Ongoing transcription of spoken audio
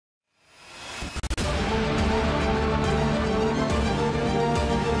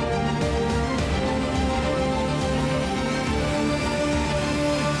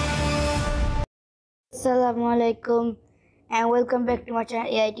Assalamualaikum and welcome back to my channel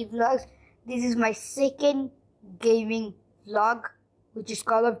AIT Vlogs. This is my second gaming vlog, which is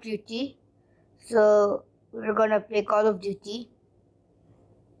Call of Duty. So we're gonna play Call of Duty.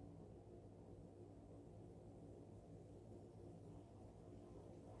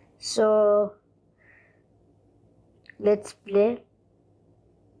 So let's play.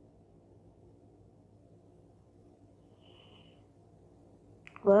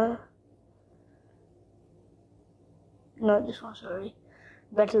 What? No, this one, sorry.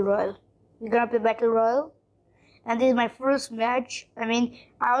 Battle Royale. We're gonna play Battle Royale. And this is my first match. I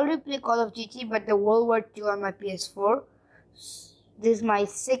already played Call of Duty, but the World War II on my PS4. This is my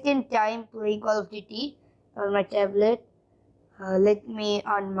second time playing Call of Duty on my tablet. Let me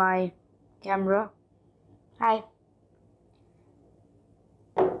on my camera. Hi.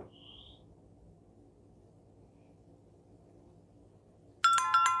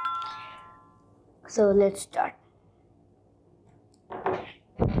 So let's start.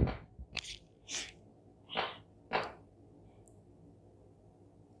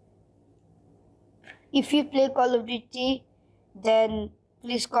 If you play Call of Duty, then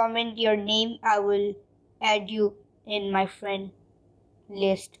please comment your name. I will add you in my friend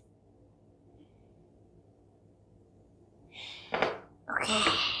list. Okay,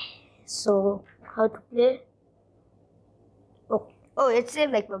 so how to play? Oh, it's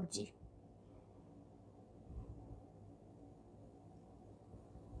same like PUBG.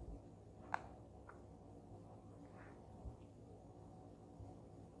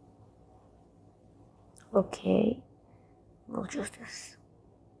 Okay, we'll choose this.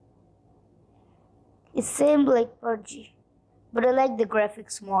 It's same like PUBG, but I like the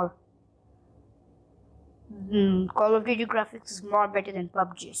graphics more. Call of Duty graphics is more better than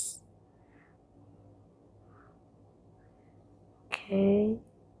PUBG's. Okay.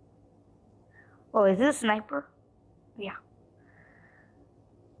 Oh, is this a sniper? Yeah.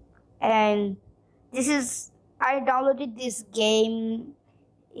 And I downloaded this game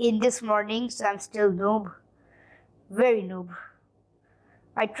in this morning, so I'm still noob. Very noob.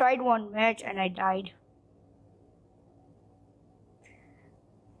 I tried one match and I died.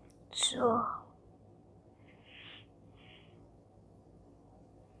 So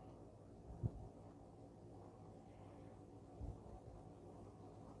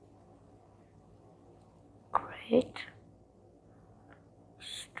great.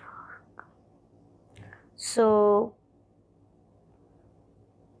 Start. So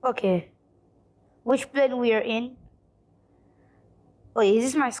okay. Which plane we are in? Oh, is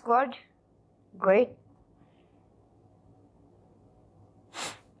this my squad? Great.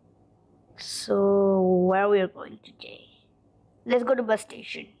 So where we are going today? Let's go to bus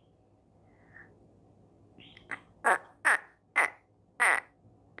station.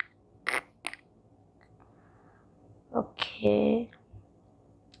 Okay.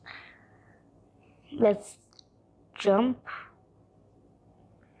 Let's jump.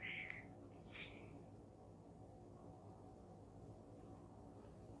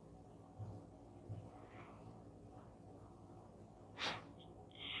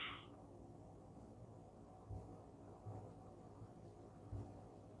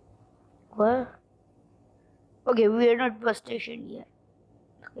 What? Okay, we are not bus station yet.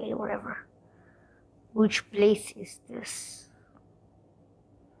 Okay, whatever. Which place is this?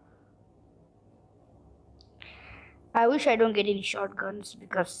 I wish I don't get any shotguns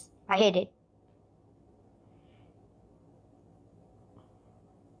because I hate it.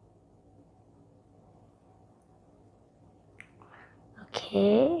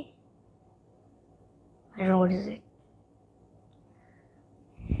 Okay. I don't know what is it.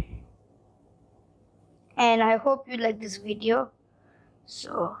 And I hope you like this video.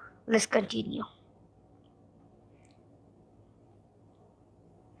 So let's continue.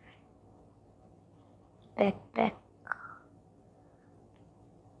 Backpack.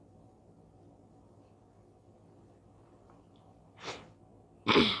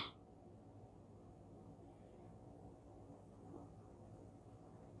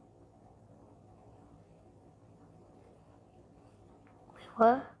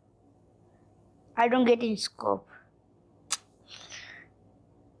 What? I don't get any scope.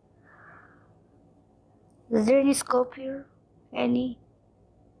 Is there any scope here? Any?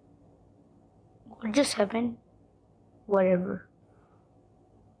 What just happened? Whatever.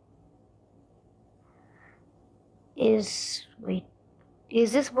 Wait,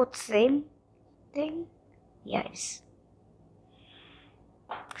 is this both same thing? Yes.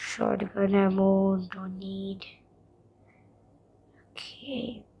 Shotgun ammo, don't need.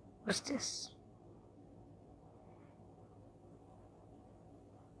 Okay, what's this?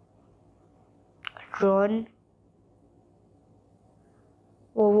 Drawn.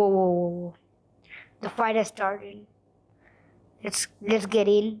 Whoa, whoa, whoa, whoa, whoa. The fight has started. Let's get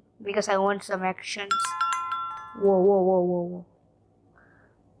in because I want some actions. Whoa, whoa, whoa, whoa, whoa.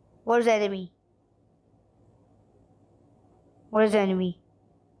 What is the enemy? What is the enemy?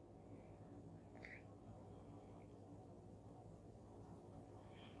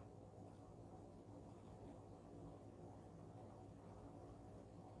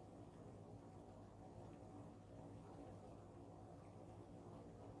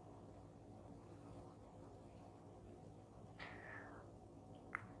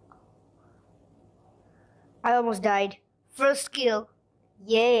 I almost died. First kill.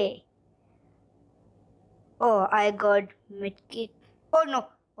 Yay. Oh, I got medkit. Oh no.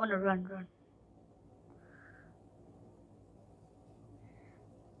 Oh no, run, run.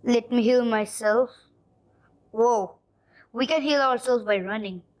 Let me heal myself. Whoa. We can heal ourselves by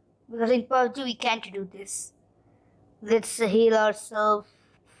running. Because in PUBG we can't do this. Let's heal ourselves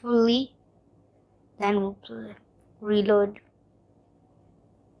fully. Then we'll play. Reload.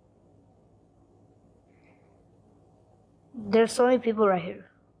 There's so many people right here.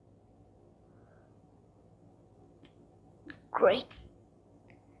 Great.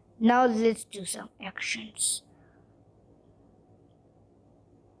 Now let's do some actions.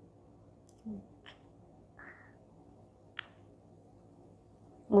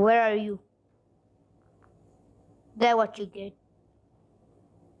 Where are you? That's what you get.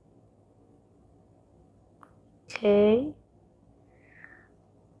 Okay.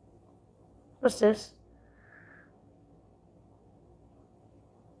 What's this?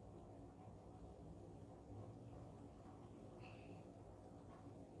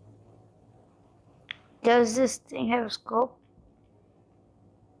 Does this thing have a scope?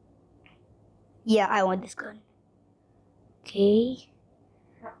 Yeah, I want this gun. Okay.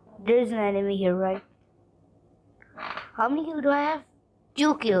 There's an enemy here, right? How many kills do I have?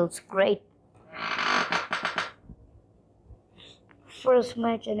 2 kills. Great. First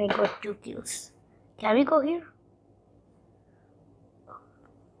match and I got 2 kills. Can we go here?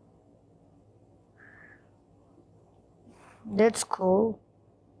 That's cool.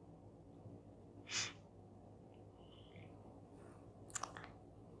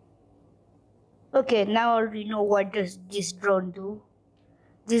 Okay, now I already know what does this drone do.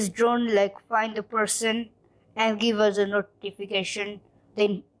 This drone like find the person and give us a notification.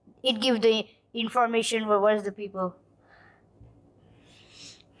 Then it gives the information for where's the people.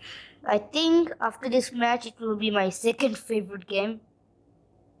 I think after this match it will be my second favorite game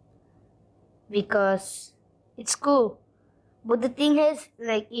because it's cool. But the thing is,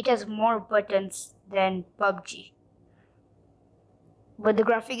 like, it has more buttons than PUBG. But the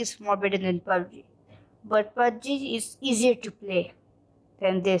graphic is more better than PUBG. But PUBG is easier to play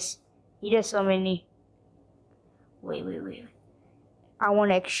than this. It has so many. Wait. I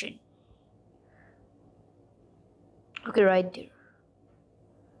want action. Okay, right there.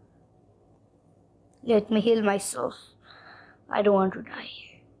 Let me heal myself. I don't want to die.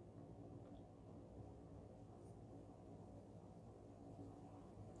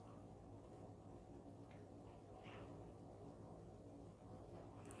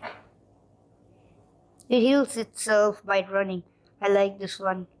 It heals itself by running. I like this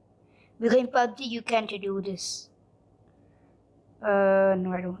one. Because in PUBG you can't do this.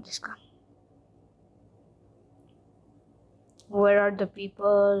 No, I don't want this gun. Where are the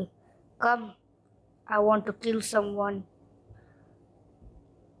people? Come. I want to kill someone.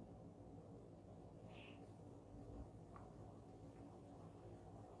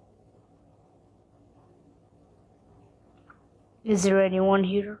 Is there anyone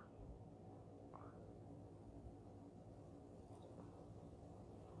here?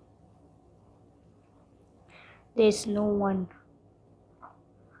 There's no one.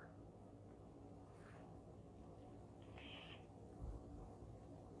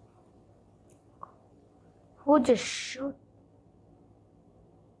 Who just shoot?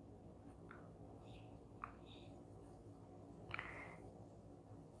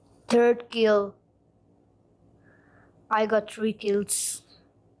 Third kill. I got 3 kills.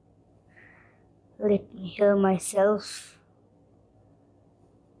 Let me heal myself.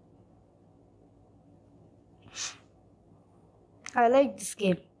 I like this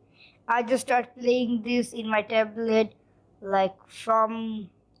game. I just started playing this in my tablet like from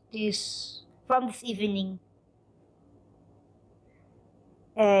this evening.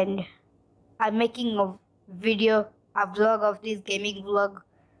 And I'm making a video, a vlog of this gaming vlog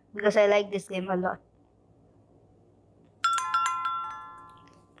because I like this game a lot.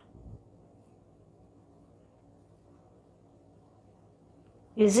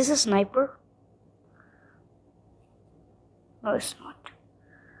 Is this a sniper? No, it's not.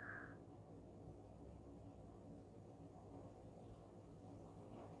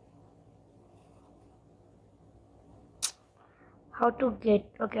 How to get...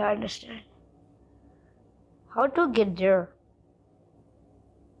 Okay, I understand. How to get there?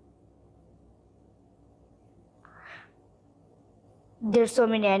 There's so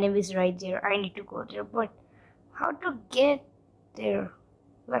many enemies right there. I need to go there, but how to get there?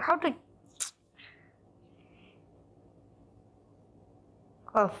 Like how to...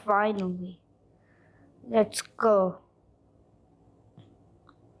 Oh, finally. Let's go.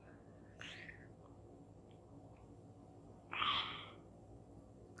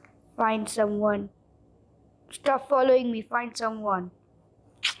 Find someone. Stop following me. Find someone.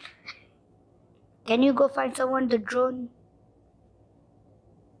 Can you go find someone? The drone?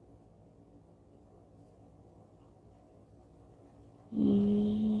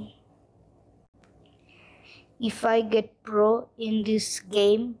 If I get pro in this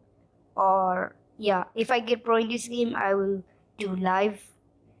game, or yeah, if I get pro in this game, I will do live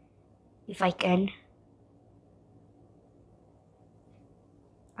if I can.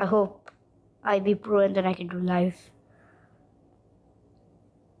 I hope I be pro and then I can do live.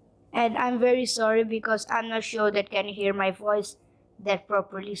 And I'm very sorry because I'm not sure that can hear my voice that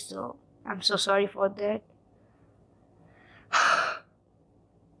properly, so I'm so sorry for that.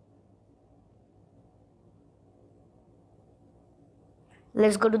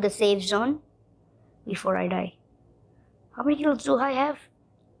 Let's go to the safe zone before I die. How many kills do I have?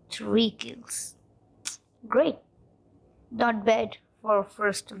 3 kills. Great. Not bad for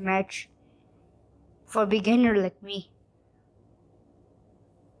first match. For beginner like me.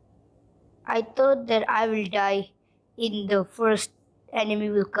 I thought that I will die in the first enemy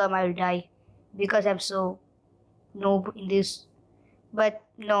will come, I will die. Because I'm so noob in this. But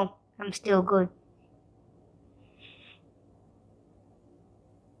no, I'm still good.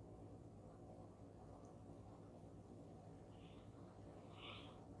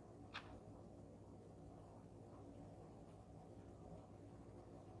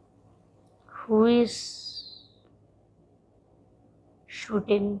 Who is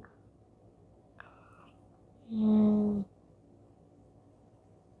shooting?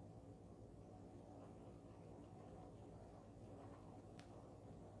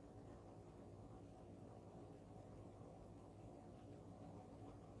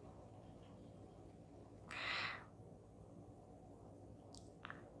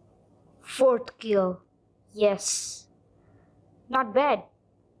 Fourth kill. Yes. Not bad.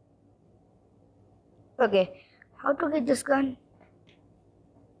 Okay. How to get this gun?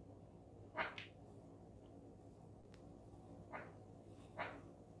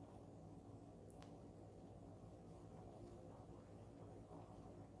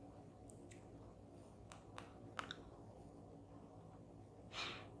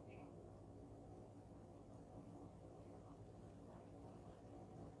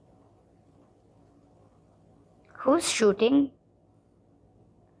 Who's shooting?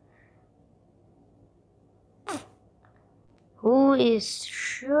 Who is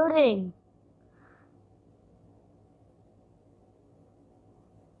shooting?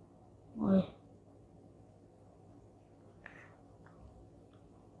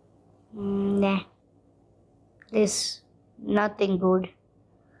 Nah. This nothing good.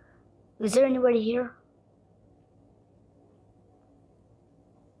 Is there anybody here?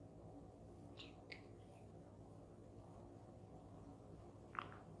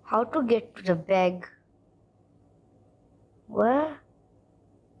 How to get to the bag? Where?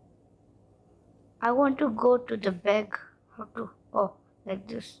 I want to go to the bag. How to? Oh, like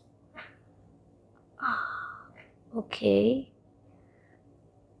this. Okay.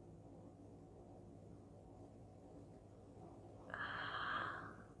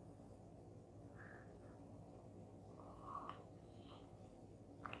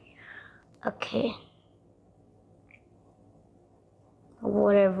 Okay.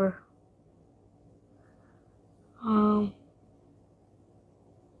 Whatever.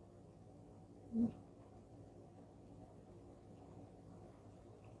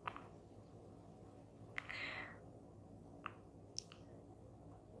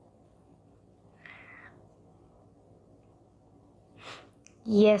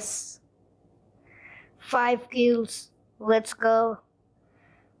 Yes. 5 kills. Let's go.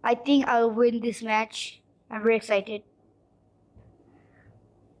 I think I'll win this match. I'm very excited.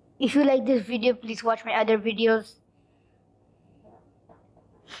 If you like this video, please watch my other videos.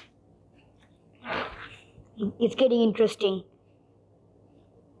 It's getting interesting.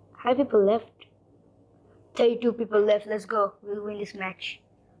 How many people left? 32 people left. Let's go. We'll win this match.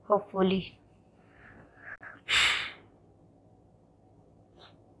 Hopefully.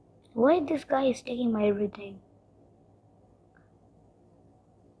 Why this guy is taking my everything?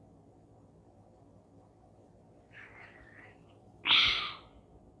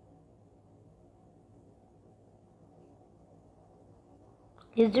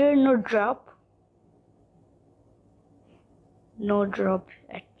 Is there no drop? No drop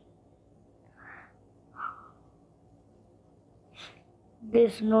yet.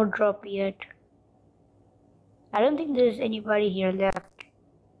 There's no drop yet. I don't think there's anybody here left.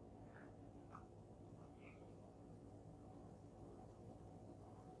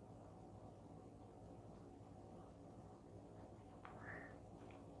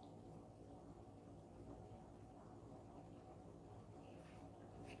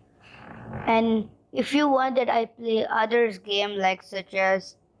 And if you want that I play others game like such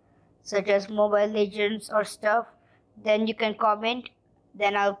as Mobile Legends or stuff, then you can comment,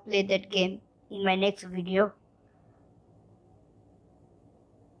 then I'll play that game in my next video.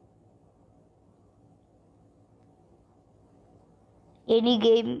 Any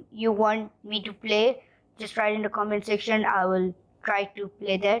game you want me to play, just write in the comment section. I will try to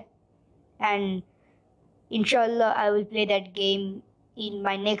play that, and inshallah I will play that game in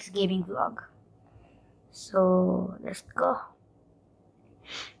my next gaming vlog. So let's go.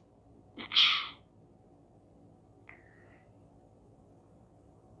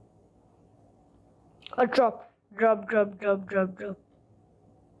 A drop.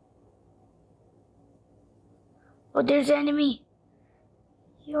 Oh, there's an enemy.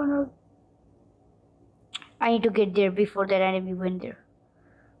 You know, I need to get there before that enemy went there.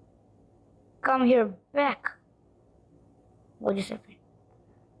 Come here, back. What just happened?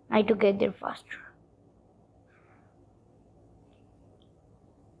 I need to get there faster.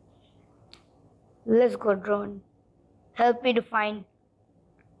 Let's go, drone. Help me to find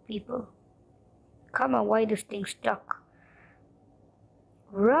people. Come on, why this thing stuck?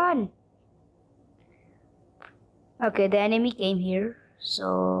 Run! Okay, the enemy came here,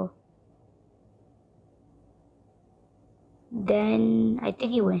 so then I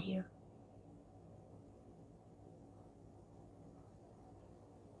think he went here.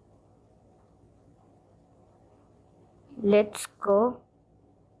 Let's go.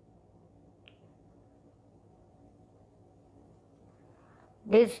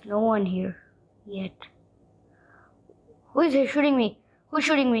 There's no one here yet. Who is shooting me? Who's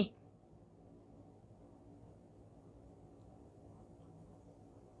shooting me?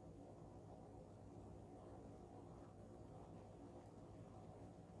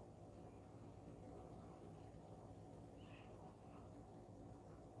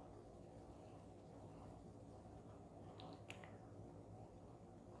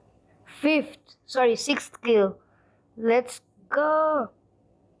 Sixth kill. Let's go.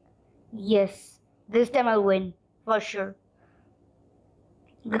 Yes, this time I'll win for sure.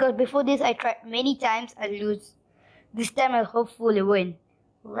 Because before this I tried many times, I lose. This time I'll hopefully win.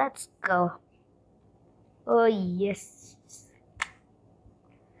 Let's go. Oh yes.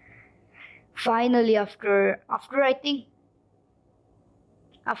 Finally, after I think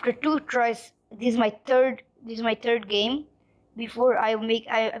after 2 tries, this is my third game. Before I'm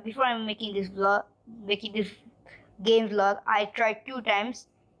making this game vlog, I tried 2 times.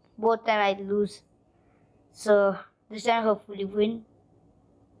 Both times I lose. So this time hopefully win.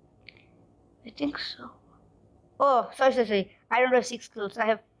 I think so. Oh, sorry. I don't have 6 kills. I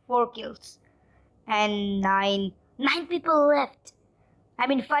have 4 kills. And 9 people left. I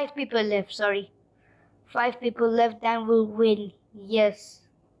mean 5 people left, sorry. 5 people left, then we'll win. Yes.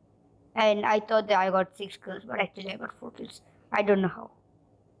 And I thought that I got 6 kills, but actually I got 4 kills. I don't know how.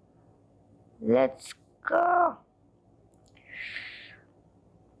 Let's go.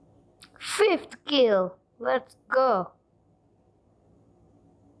 5th kill. Let's go.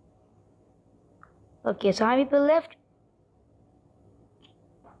 Okay, so how many people left?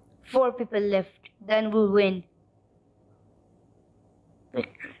 4 people left. Then we'll win.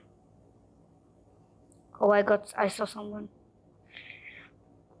 Victory. Oh, I saw someone.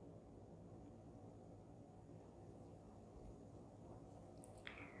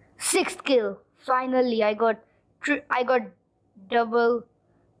 Sixth kill. Finally, I got double.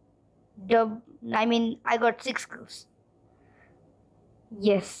 I got 6 kills.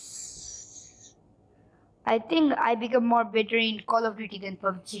 Yes. I think I become more better in Call of Duty than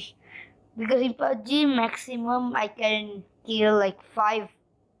PUBG. Because in PUBG, maximum I can kill like 5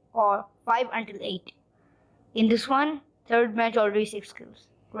 until 8. In this one, third match already 6 kills.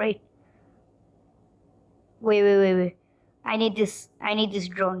 Great. Wait. I need this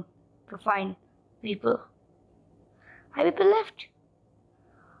drone to find people. How many people left?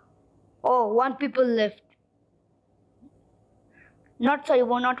 Oh, 1 people left. Not sorry,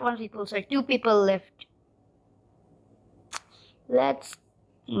 not one people. Sorry, 2 people left. Let's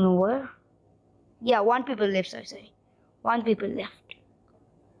where? Yeah, 1 people left. Sorry. 1 people left.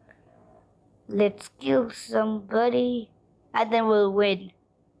 Let's kill somebody, and then we'll win.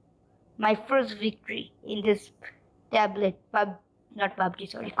 My first victory in this tablet, not PUBG,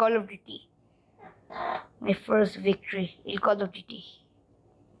 sorry, Call of Duty. My first victory in Call of Duty.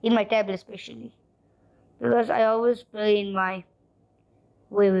 In my tablet especially. Because I always play in my...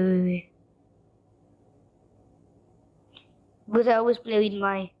 Wait. Because I always play in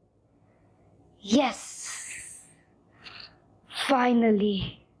my... Yes!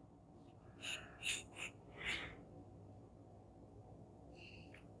 Finally!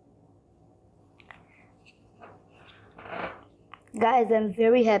 Guys, I'm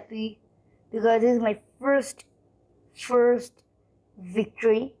very happy because this is my first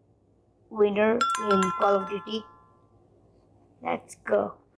victory winner in Call of Duty. Let's go.